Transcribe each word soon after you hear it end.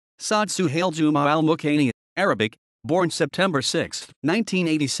Saad Suhail Juma Al-Mukhaini, Arabic, born September 6,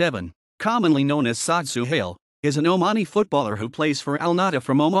 1987, commonly known as Saad Suhail, is an Omani footballer who plays for Al-Nahda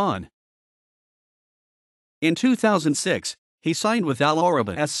from Oman. In 2006, he signed with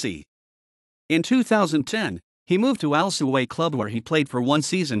Al-Araba SC. In 2010, he moved to Al-Suway club where he played for one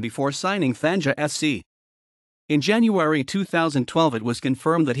season before signing Tanja SC. In January 2012 it was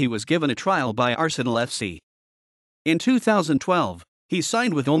confirmed that he was given a trial by Arsenal FC. In 2012, he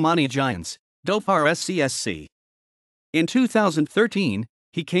signed with Omani Giants, Dhofar SC. In 2013,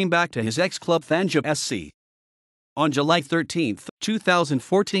 he came back to his ex-club Tanja SC. On July 13,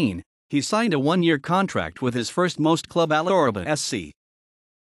 2014, he signed a one-year contract with his first-most club Al-Araba SC.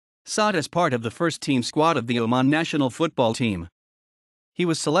 Saad is part of the first-team squad of the Oman national football team. He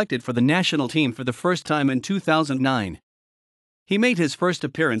was selected for the national team for the first time in 2009. He made his first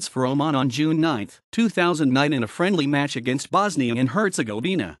appearance for Oman on June 9, 2009 in a friendly match against Bosnia and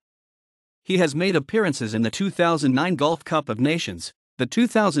Herzegovina. He has made appearances in the 2009 Gulf Cup of Nations, the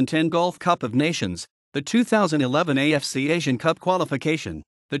 2010 Gulf Cup of Nations, the 2011 AFC Asian Cup qualification,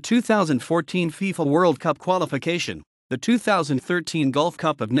 the 2014 FIFA World Cup qualification, the 2013 Gulf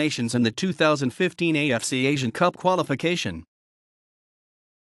Cup of Nations and the 2015 AFC Asian Cup qualification.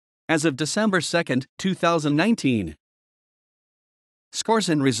 As of December 2, 2019. Scores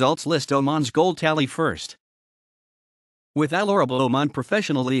and results list Oman's goal tally first. With Al-Araba Oman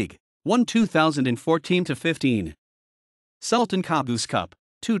Professional League, 1 2014-15. Sultan Qaboos Cup,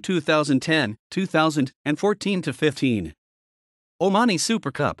 2010, 2014-15. Omani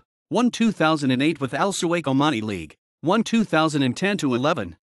Super Cup, 1 2008 with Al Suwayk Omani League, 1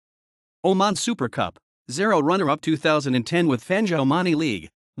 2010-11. Oman Super Cup, 0 runner-up 2010 with Fanja Omani League,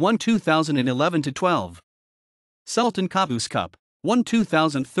 1 2011-12. Sultan Qaboos Cup, 1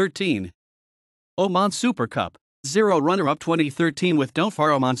 2013. Oman Super Cup, 0 runner-up 2013 with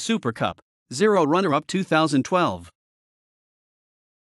Dhofar Oman Super Cup, 0 runner-up 2012.